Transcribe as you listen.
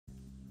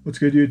What's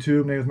good,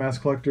 YouTube? Name is Mass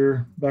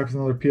Collector, back with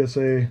another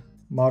PSA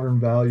Modern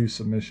Value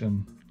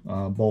submission,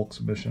 bulk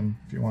submission,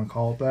 if you want to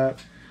call it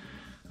that.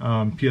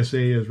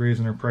 PSA is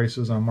raising their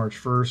prices on March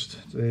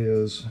 1st. Today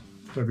is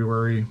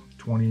February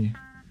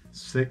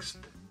 26th.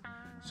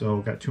 So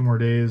got 2 more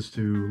days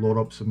to load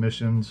up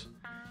submissions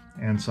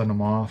and send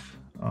them off.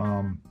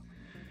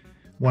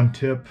 One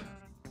tip,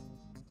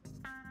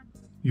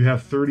 you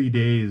have 30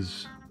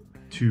 days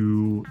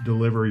to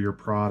deliver your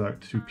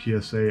product to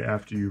PSA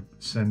after you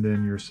send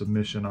in your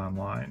submission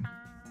online.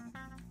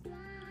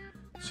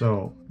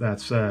 So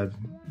that said,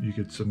 you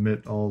could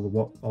submit all the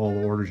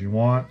orders you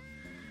want.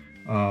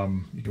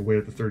 You can wait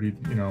at the 30,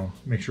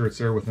 make sure it's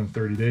there within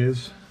 30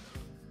 days.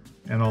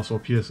 And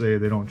also PSA,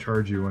 they don't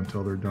charge you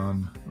until they're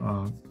done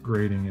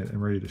grading it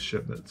and ready to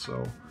ship it.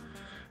 So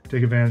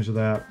take advantage of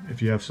that if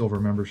you have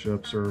silver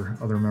memberships or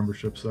other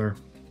memberships there.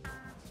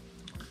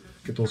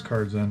 Get those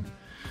cards in.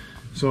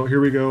 So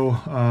here we go.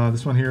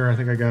 This one here, I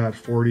think I got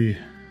 40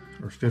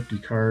 or 50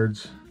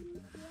 cards.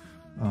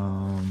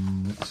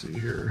 Let's see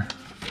here.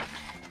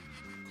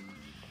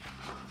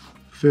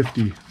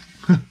 50.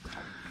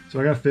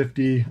 So I got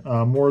 50,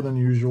 more than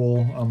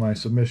usual on my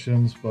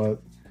submissions, but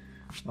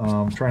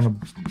I'm trying to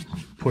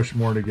push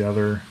more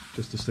together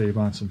just to save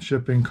on some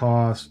shipping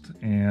cost.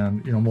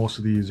 And most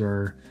of these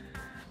are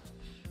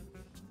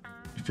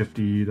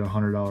 $50 to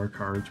 $100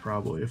 cards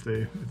probably if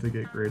they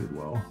get graded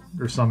well.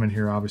 There's some in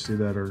here obviously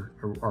that are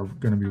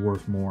going to be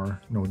worth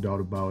more, no doubt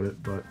about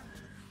it, but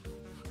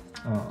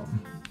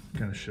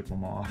gonna ship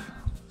them off.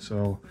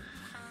 So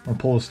I'll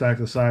pull the stack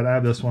to the side. I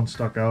have this one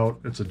stuck out.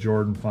 It's a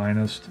Jordan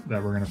Finest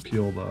that we're gonna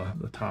peel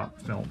the top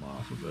film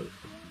off of it.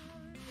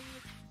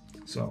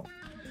 So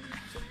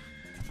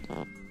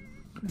there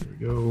we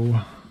go.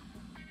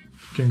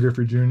 Ken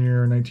Griffey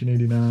Jr.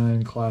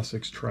 1989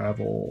 Classics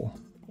Travel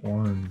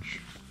Orange.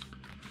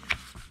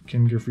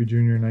 Ken Griffey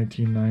Jr.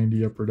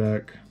 1990 Upper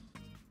Deck.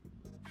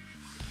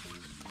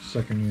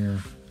 Second year.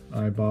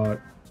 I bought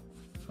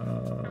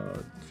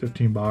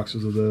 15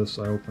 boxes of this.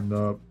 I opened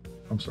up,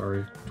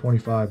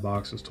 25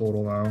 boxes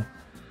total now.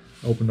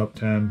 I opened up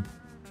 10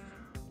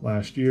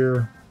 last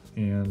year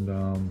and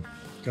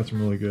got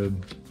some really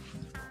good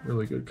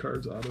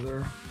cards out of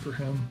there for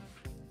him.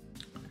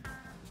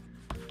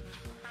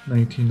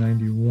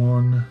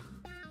 1991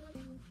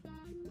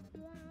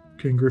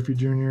 Ken Griffey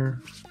Jr.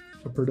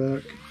 Upper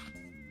Deck.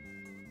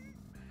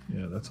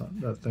 Yeah,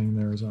 that thing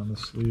there is on the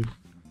sleeve.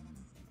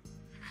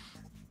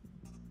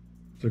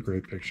 It's a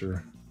great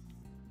picture.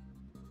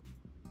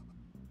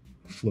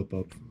 Flip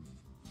up.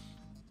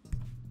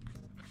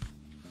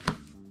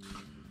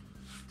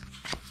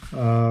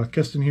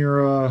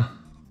 Kestenhira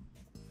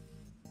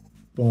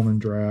Bowman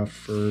Draft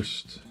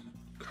first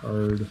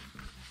card.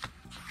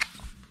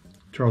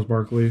 Charles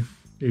Barkley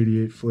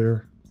 88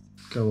 Fleer.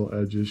 Got a little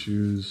edge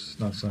issues,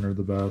 not centered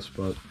the best,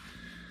 but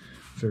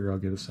I figure I'll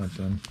get it sent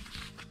in.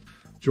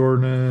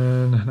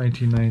 Jordan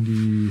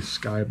 1990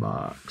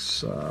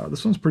 Skybox.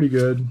 This one's pretty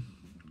good.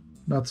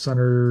 Not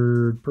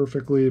centered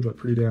perfectly, but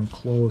pretty damn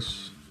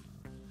close.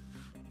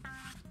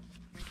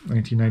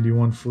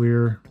 1991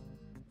 Fleer.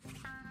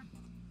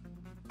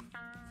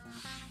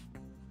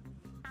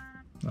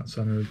 Not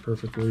centered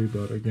perfectly,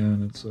 but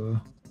again, it's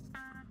the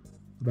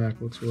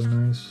back looks really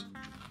nice.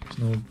 There's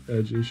no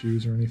edge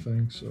issues or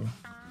anything, so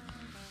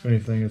if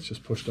anything, it's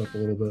just pushed up a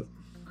little bit.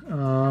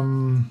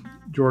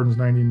 Jordan's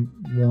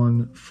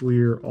 91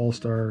 Fleer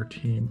All-Star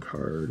Team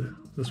card.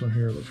 This one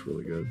here looks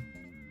really good.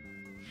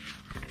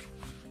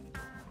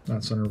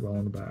 Not centered well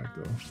in the back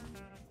though.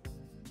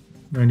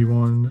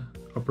 91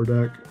 Upper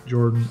Deck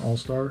Jordan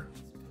All-Star.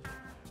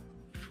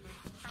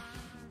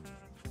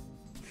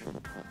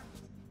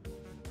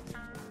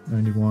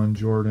 '91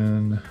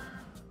 Jordan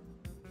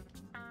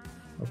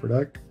Upper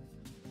Deck.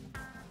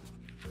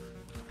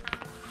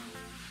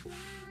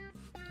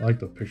 I like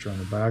the picture on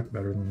the back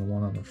better than the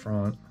one on the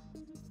front.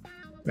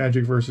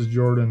 Magic versus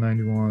Jordan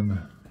 91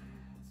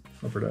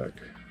 Upper Deck.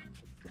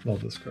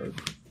 Love this card.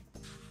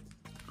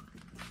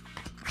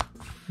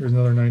 Here's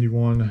another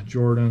 91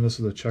 Jordan. This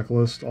is a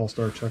checklist,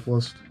 all-star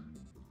checklist.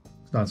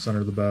 It's not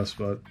centered the best,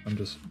 but I'm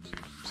just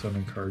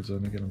sending cards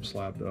in to get them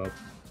slabbed up.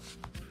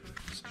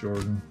 It's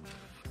Jordan.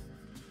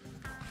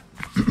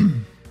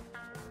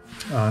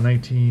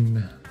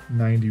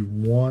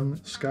 1991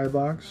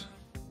 Skybox.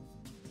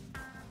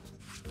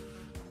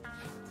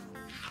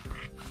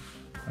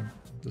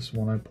 This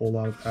one I pulled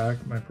out of pack,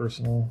 my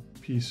personal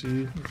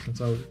PC since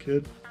I was a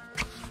kid.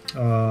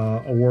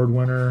 Award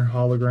winner,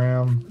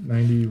 hologram,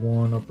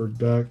 91 Upper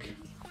Deck.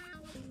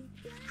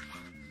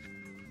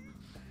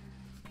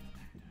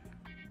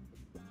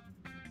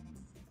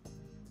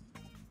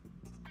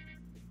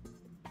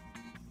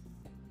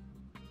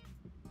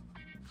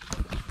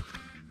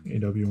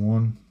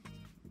 AW1.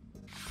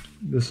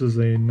 This is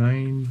a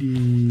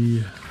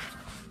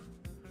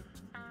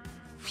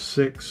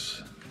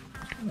 96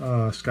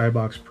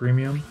 Skybox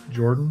Premium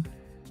Jordan.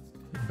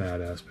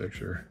 Badass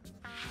picture.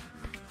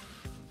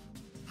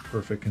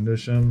 Perfect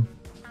condition.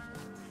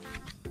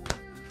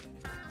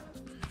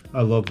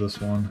 I love this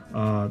one.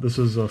 This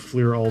is a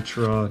Fleer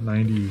Ultra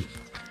 90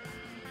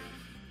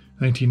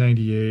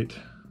 1998.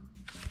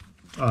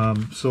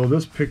 So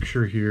this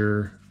picture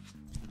here,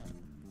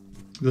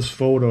 this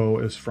photo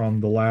is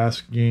from the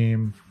last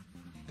game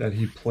that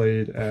he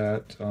played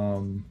at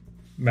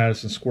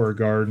Madison Square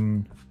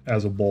Garden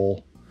as a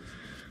Bull.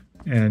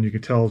 And you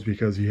can tell it's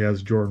because he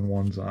has Jordan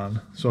 1s on.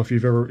 So if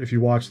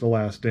you watch The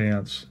Last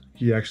Dance,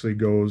 he actually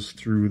goes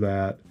through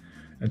that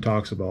and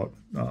talks about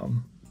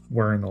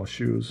wearing those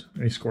shoes.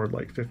 And he scored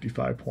like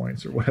 55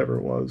 points or whatever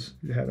it was.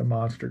 He had a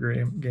monster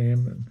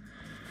game, and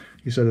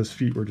he said his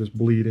feet were just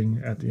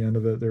bleeding at the end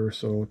of it. They were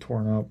so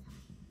torn up.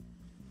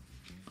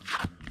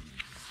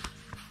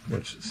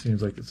 Which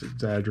seems like it's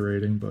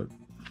exaggerating, but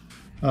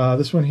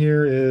this one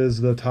here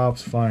is the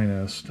Topps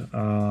Finest.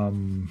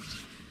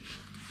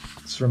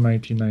 It's from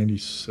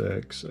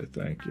 1996, I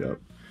think. Yep.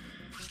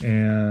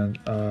 And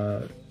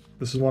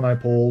this is one I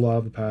pulled out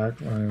of the pack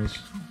when I was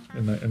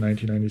in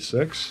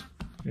 1996,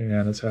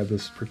 and it's had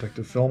this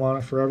protective film on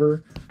it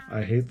forever.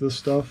 I hate this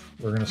stuff.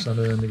 We're gonna send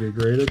it in to get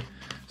graded,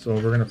 so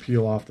we're gonna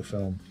peel off the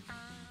film.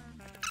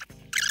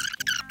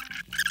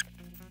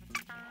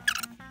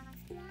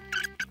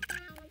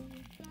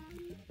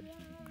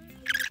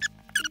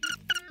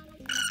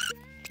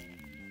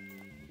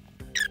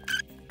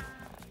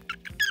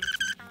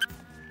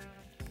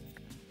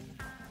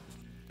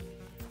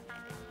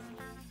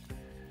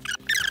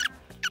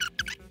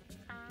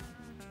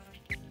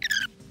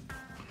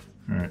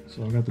 Alright,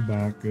 so I got the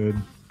back good.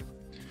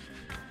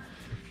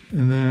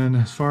 And then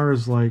as far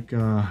as like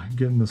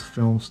getting this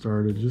film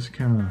started, just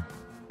kind of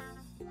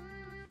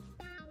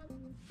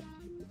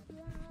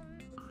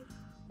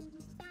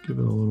give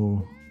it a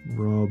little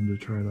rub to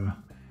try to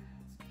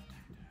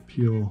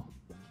peel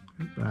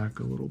it back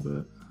a little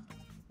bit.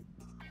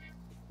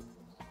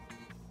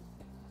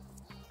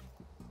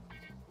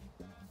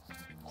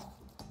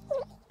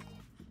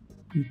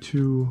 Be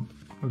too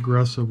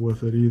aggressive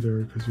with it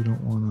either, because you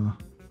don't want to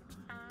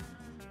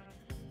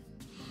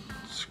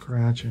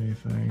scratch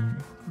anything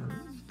or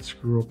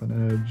screw up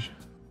an edge.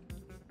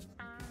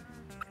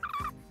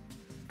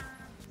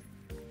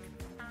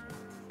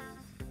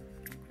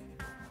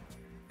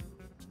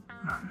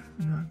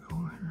 Not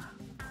going here.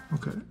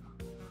 Okay.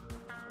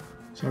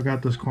 So I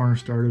got this corner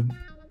started.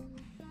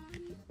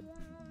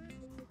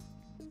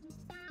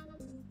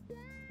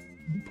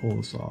 Pull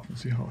this off and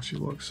see how she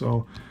looks.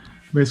 So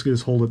basically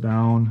just hold it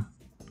down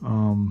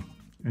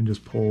and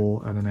just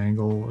pull at an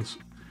angle as,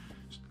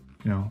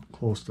 you know,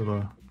 close to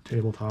the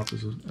tabletop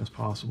as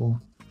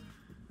possible.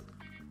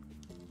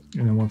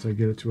 And then once I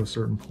get it to a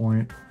certain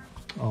point,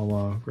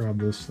 I'll grab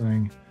this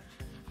thing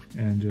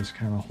and just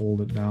kind of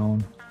hold it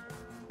down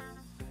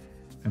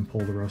and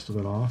pull the rest of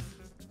it off.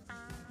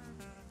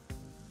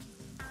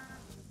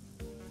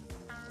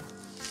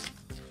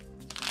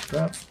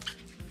 That.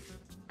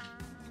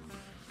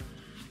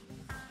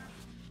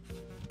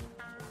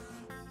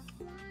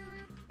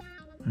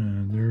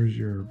 And there's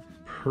your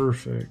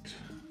perfect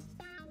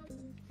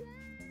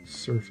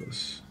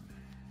surface.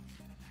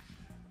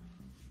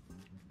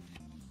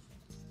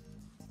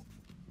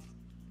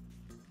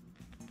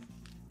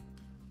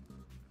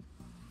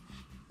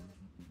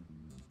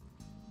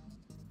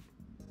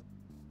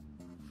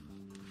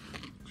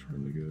 It's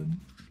really good.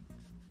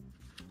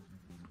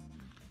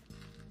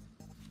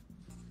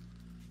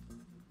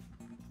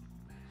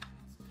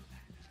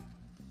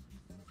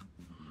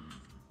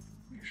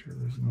 Make sure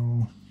there's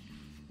no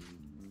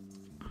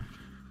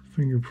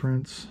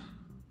fingerprints.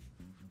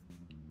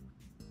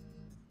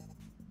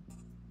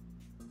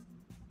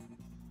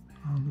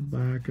 On the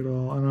back at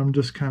all, and I'm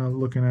just kind of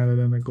looking at it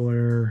in the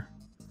glare,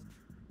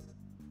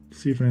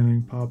 see if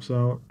anything pops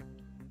out.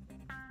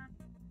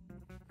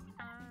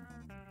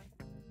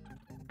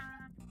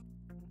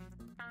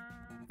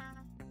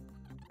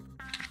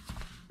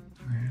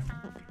 And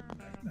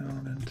back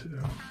down into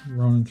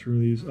running through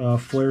these.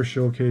 Flair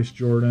Showcase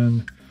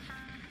Jordan.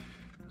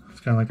 It's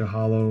kind of like a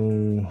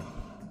hollow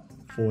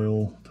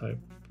foil type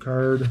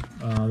card.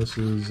 This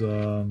is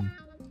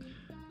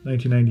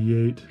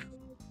 1998.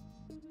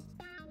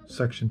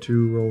 Section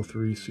 2, row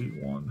 3, seat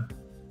 1.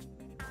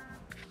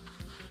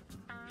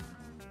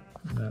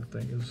 And that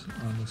thing is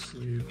on the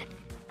sleeve.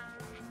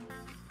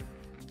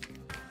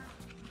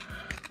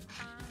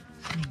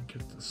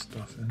 Get this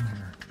stuff in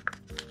here.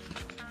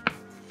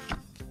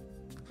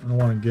 I don't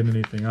want to get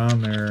anything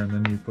on there and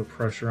then you put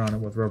pressure on it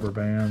with rubber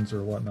bands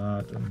or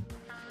whatnot and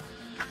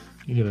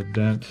you get a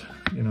dent,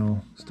 you know,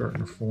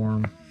 starting to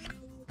form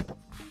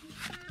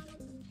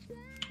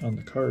on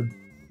the card.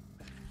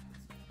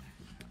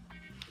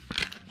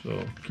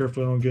 So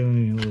carefully don't get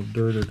any little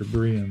dirt or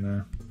debris in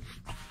there.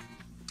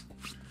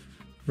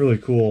 Really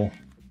cool.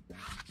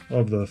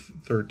 Love the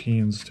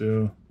 13s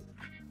too.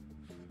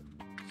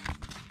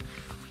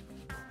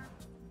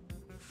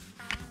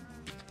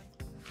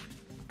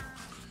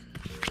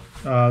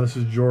 This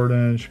is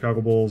Jordan,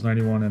 Chicago Bulls,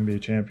 91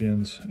 NBA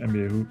champions,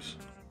 NBA hoops.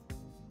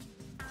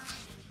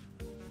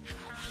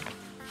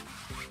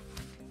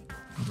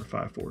 Number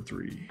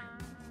 543.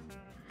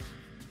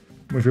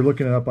 If you're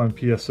looking it up on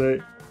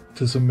PSA,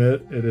 to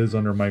submit, it is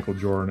under Michael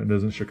Jordan. It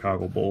isn't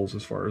Chicago Bulls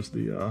as far as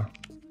the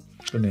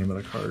name of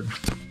the card.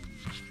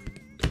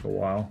 take a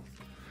while.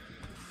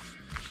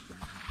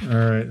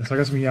 Alright, so I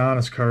got some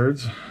Giannis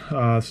cards.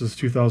 This is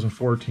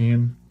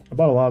 2014. I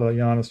bought a lot of the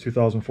Giannis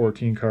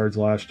 2014 cards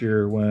last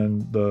year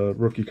when the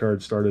rookie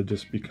cards started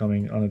just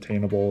becoming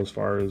unattainable as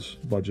far as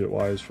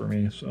budget-wise for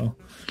me. So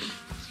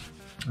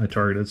I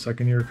targeted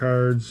second-year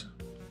cards,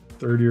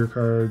 third-year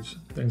cards,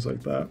 things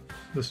like that.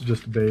 This is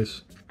just a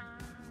base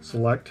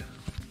select.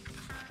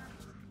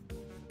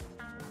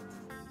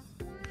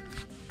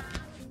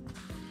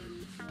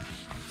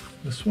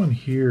 This one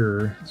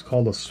here is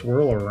called a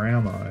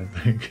Swirlorama, I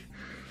think.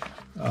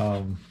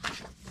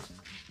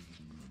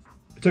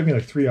 It took me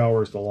like 3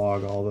 hours to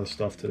log all this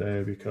stuff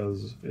today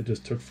because it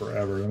just took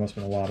forever. There must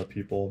have been a lot of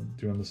people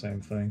doing the same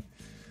thing.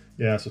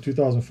 Yeah, so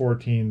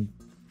 2014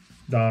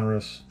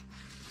 Donruss,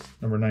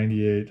 number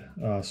 98,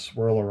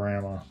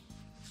 Swirlorama.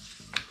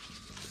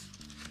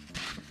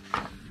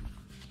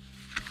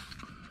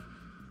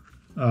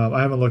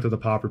 I haven't looked at the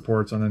pop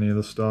reports on any of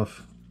this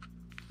stuff.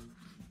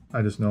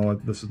 I just know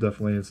this is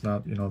definitely, it's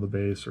not, you know, the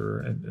base,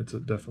 or it's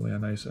definitely a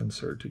nice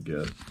insert to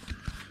get.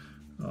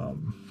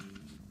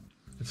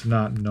 It's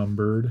not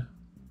numbered,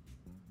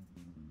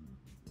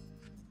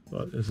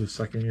 but it's a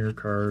second year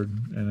card,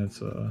 and it's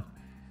a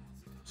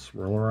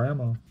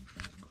Swirlorama.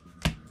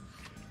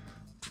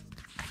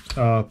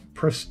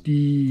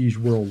 Prestige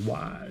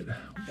Worldwide.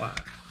 Wide.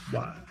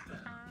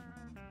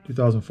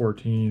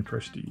 2014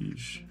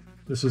 Prestige.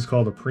 This is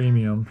called a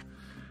premium.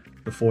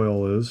 The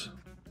foil is.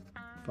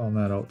 Found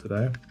that out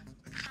today.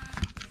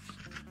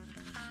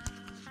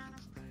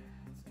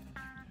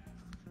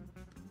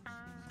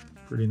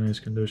 Pretty nice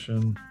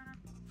condition.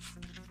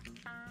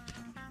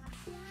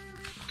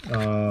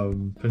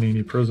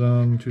 Panini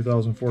Prism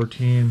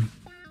 2014.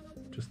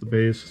 Just the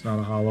base, it's not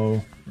a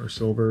hollow or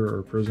silver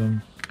or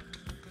prism.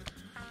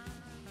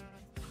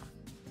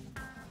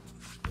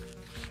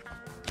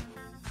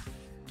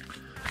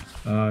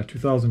 Uh,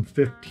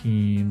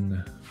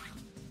 2015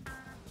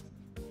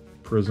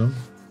 Prism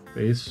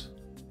base.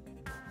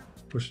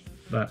 Pushed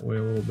that way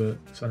a little bit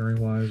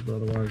centering wise, but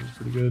otherwise it's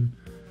pretty good.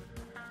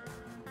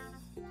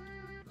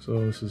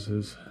 So this is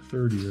his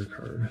third year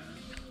card.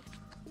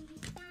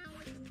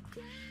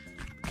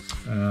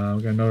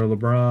 We got another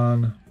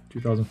LeBron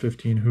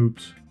 2015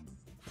 Hoops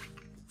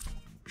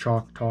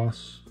Chalk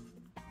Toss.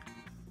 I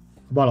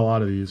bought a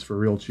lot of these for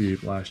real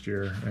cheap last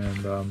year,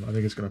 and I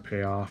think it's going to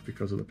pay off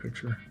because of the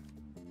picture.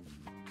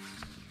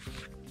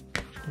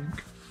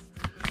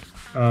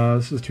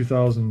 This is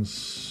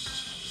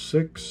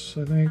 2006,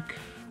 I think.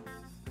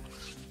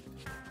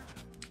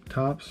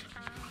 Tops.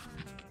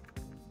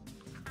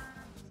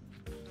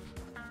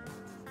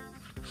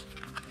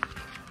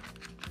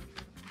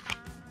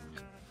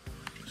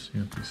 See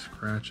if these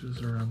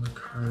scratches are on the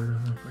card. I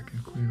don't know if I can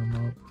clean them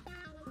up.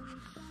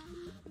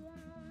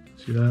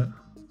 See that?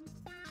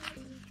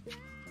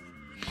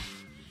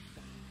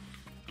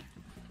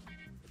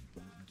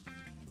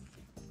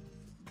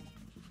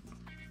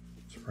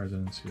 Surprised I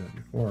didn't see that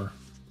before.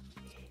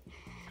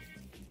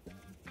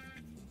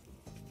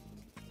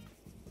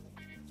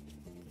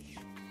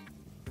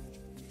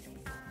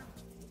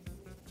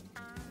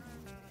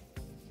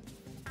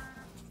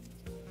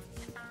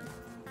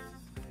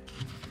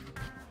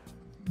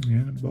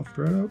 And it buffed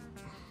right up.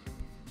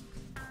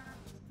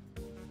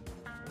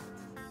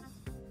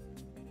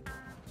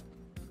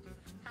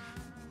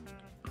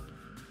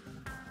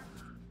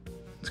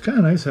 It's kind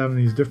of nice having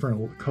these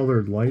different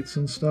colored lights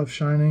and stuff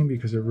shining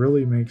because it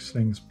really makes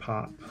things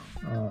pop.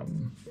 A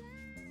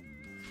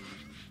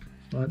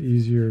lot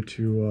easier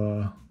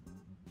to,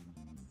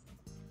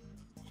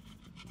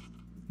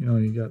 you know,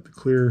 you got the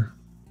clear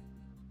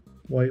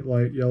white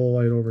light, yellow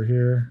light over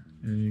here,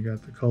 and you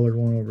got the colored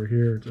one over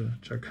here to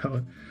check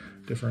out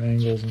different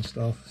angles and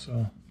stuff.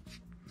 So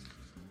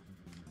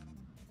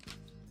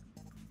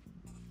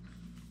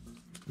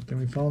good thing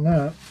we found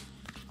that.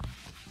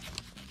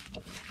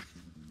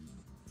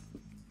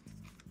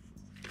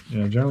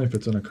 Yeah, generally if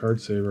it's in a card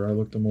saver, I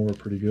looked them over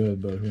pretty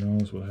good, but who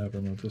knows what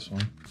happened with this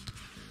one.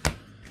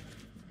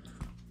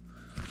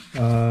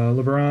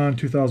 LeBron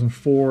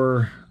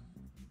 2004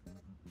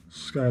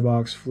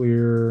 Skybox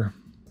Fleer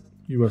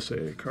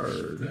USA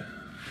card.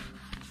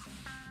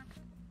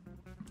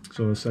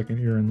 So his second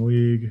year in the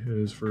league,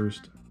 his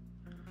first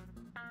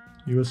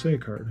USA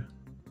card.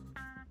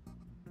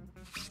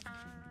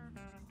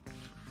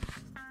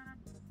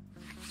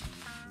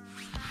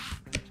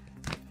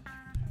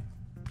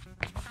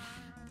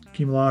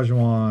 Hakeem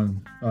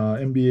Olajuwon,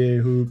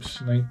 NBA Hoops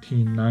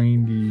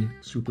 1990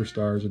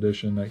 Superstars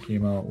edition that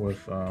came out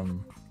with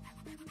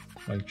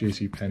like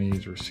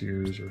JCPenney's or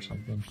Sears or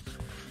something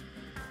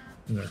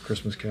in their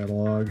Christmas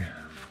catalog.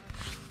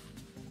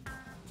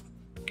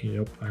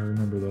 Yep, I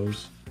remember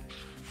those.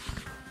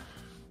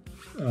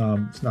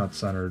 It's not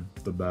centered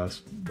the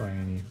best by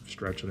any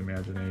stretch of the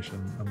imagination.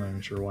 I'm not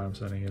even sure why I'm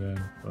sending it in,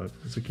 but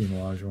it's Hakeem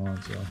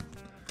Olajuwon, so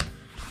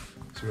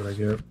let's see what I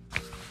get.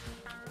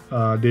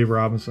 Dave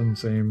Robinson,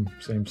 same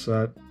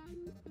set.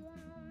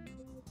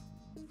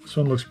 This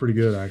one looks pretty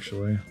good,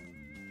 actually.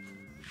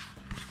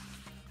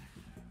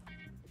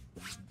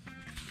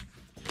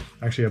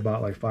 Actually, I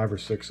bought like 5 or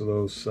 6 of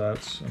those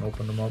sets and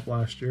opened them up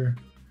last year.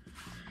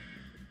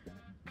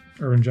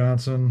 Irvin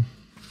Johnson,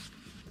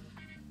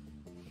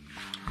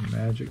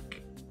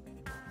 Magic,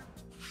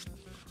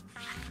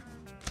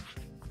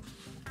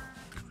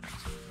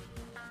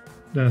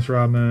 Dennis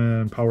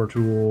Rodman, Power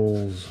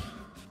Tools,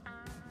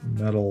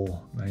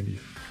 Metal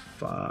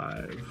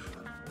 95.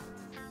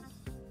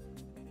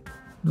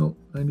 Nope,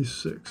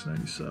 96,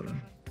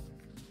 97.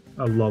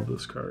 I love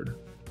this card.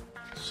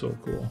 So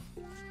cool.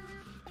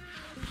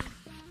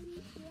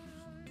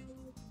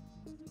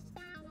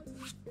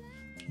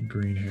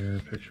 Green hair,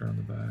 picture on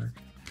the back.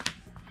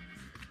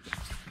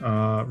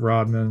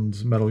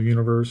 Rodman's Metal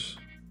Universe.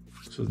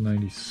 This is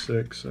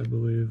 96, I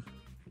believe.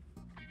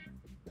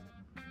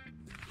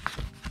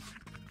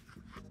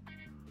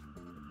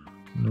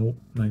 Nope,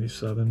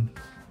 97.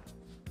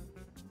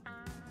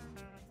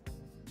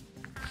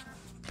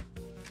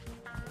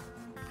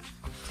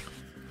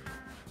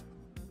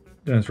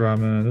 Dennis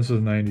Rodman, this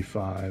is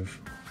 95.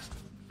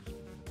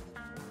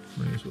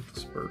 He's with the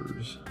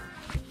Spurs.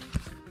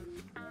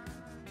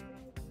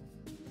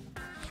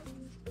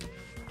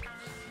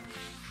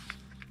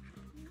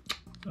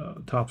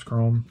 Topps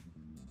Chrome.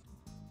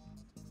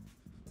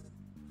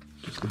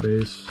 Just the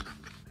base.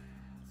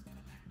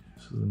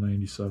 This is a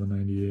 97,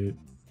 98.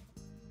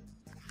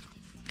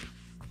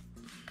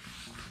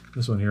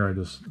 This one here I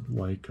just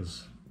like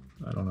because,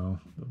 I don't know,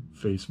 the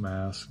face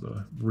mask,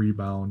 the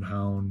Rebound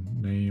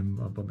Hound name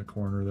up on the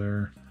corner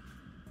there.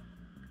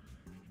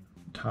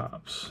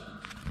 Topps.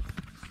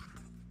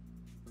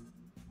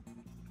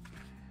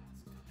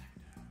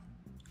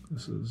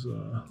 This is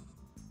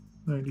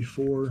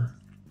 94.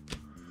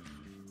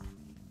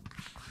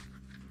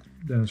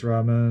 Dennis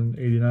Rodman,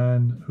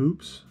 89.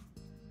 Hoops.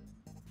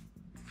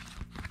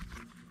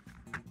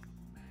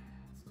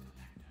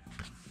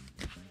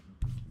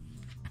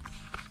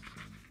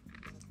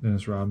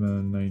 Dennis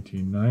Rodman,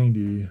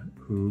 1990.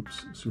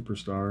 Hoops.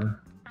 Superstar.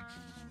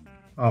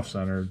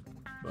 Off-centered,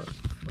 but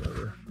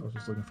whatever. I was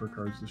just looking for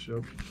cards to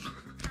show.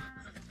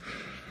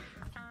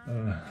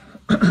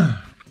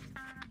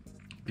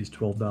 These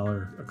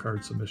 $12 a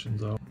card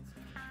submissions out.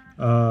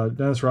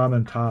 Dennis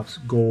Rodman Topps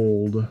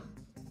Gold.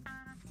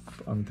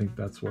 I don't think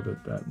that's what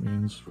that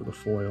means for the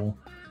foil.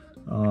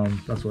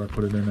 That's what I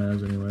put it in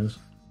as anyways.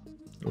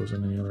 There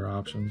wasn't any other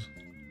options.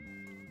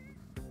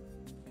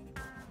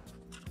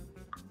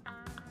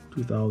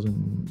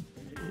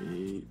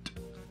 2008.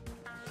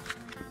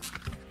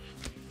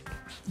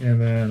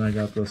 And then I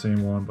got the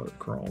same one, but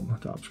Chrome,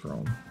 Topps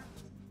Chrome.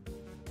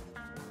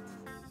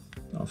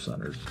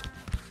 Off-centered.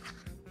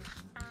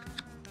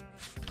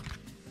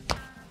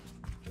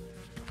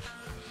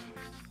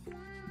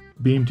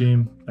 Beam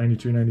Team,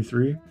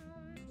 92-93.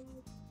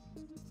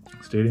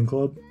 Stadium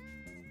Club.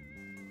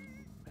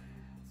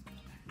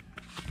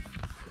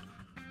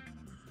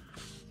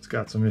 It's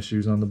got some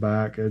issues on the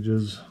back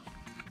edges.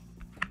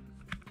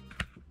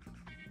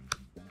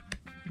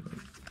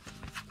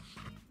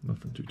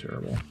 Nothing too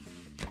terrible.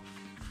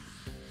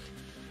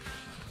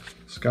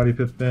 Scottie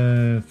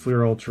Pippen,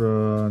 Fleer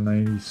Ultra,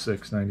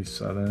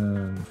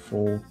 96-97,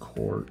 Full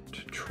Court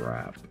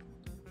Trap.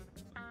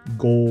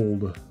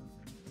 Gold.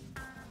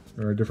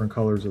 There are different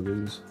colors of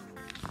these.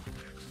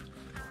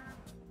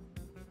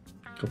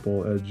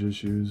 Couple edge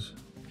issues.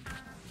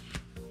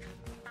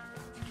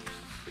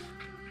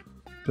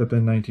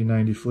 Pippen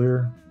 1990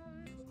 Fleer.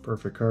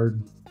 Perfect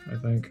card, I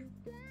think.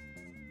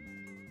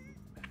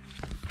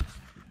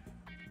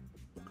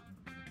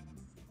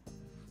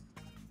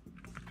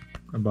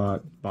 I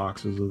bought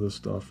boxes of this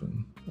stuff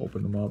and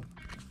opened them up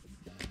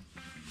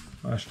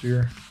last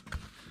year.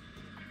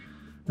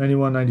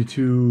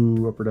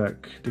 91-92 Upper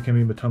Deck.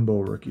 Dikembe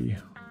Mutombo rookie.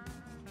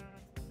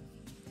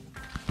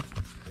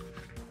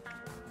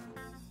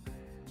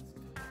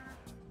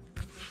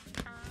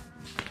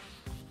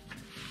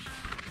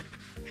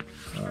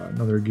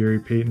 Another Gary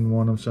Payton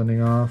one I'm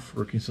sending off.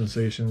 Rookie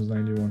Sensations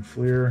 91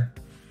 Fleer.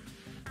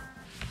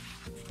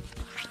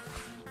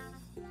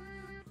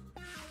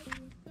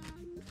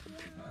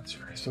 That's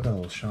right. I still got a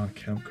little Sean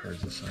Kemp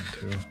cards to send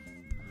too.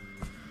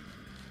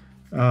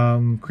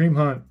 Cream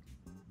Hunt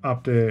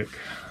Optic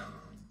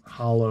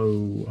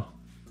Hollow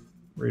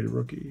Rated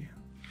Rookie.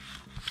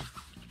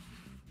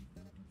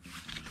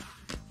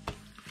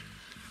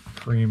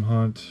 Cream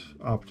Hunt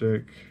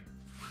Optic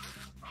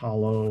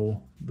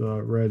Hollow,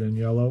 the red and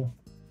yellow.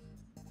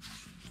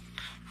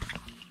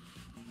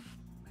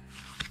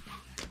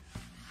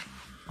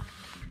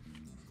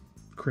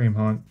 Cream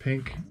Hunt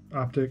Pink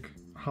Optic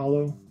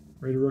Hollow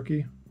Rated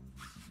Rookie.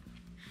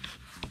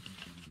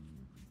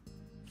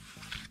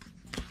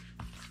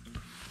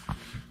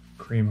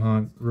 Cream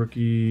Hunt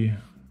Rookie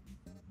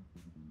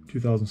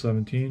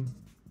 2017.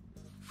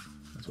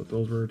 That's what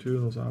those were too,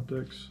 those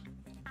optics.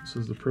 This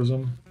is the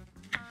Prism.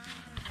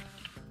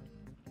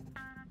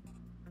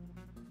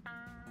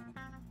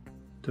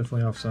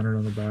 Definitely off-centered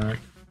on the back.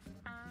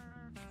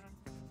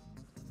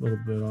 A little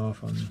bit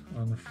off on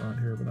the front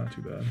here, but not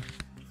too bad.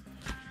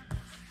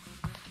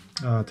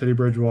 Teddy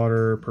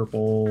Bridgewater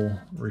Purple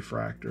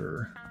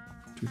Refractor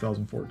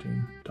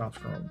 2014 Topps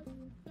Chrome.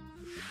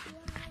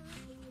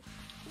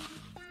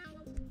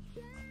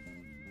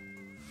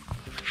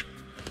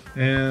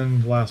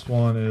 And last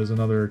one is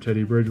another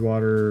Teddy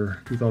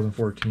Bridgewater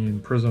 2014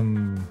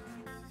 Prism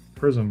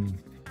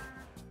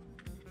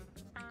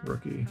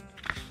rookie.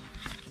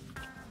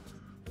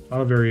 A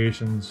lot of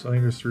variations. I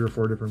think there's 3 or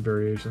 4 different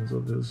variations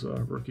of his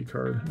rookie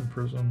card in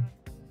Prism.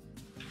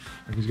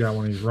 Like he's got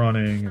one he's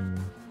running and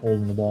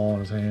holding the ball in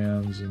his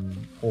hands and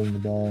holding the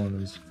ball in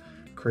his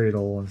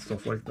cradle and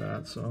stuff like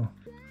that. So,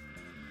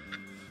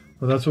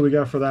 but that's what we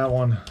got for that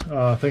one.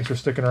 Thanks for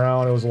sticking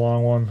around. It was a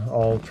long one.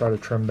 I'll try to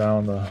trim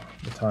down the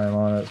time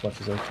on it as much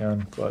as I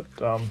can. But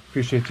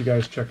appreciate you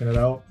guys checking it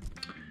out.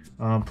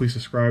 Please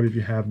subscribe if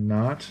you have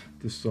not,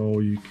 just so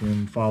you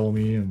can follow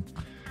me and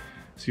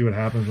see what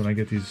happens when I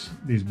get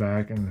these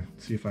back and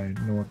see if I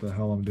know what the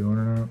hell I'm doing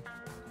or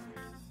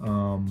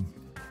not.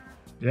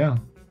 Yeah,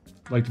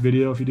 like the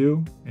video if you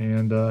do,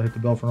 and hit the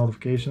bell for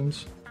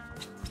notifications,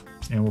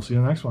 and we'll see you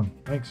in the next one.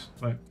 Thanks.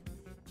 Bye.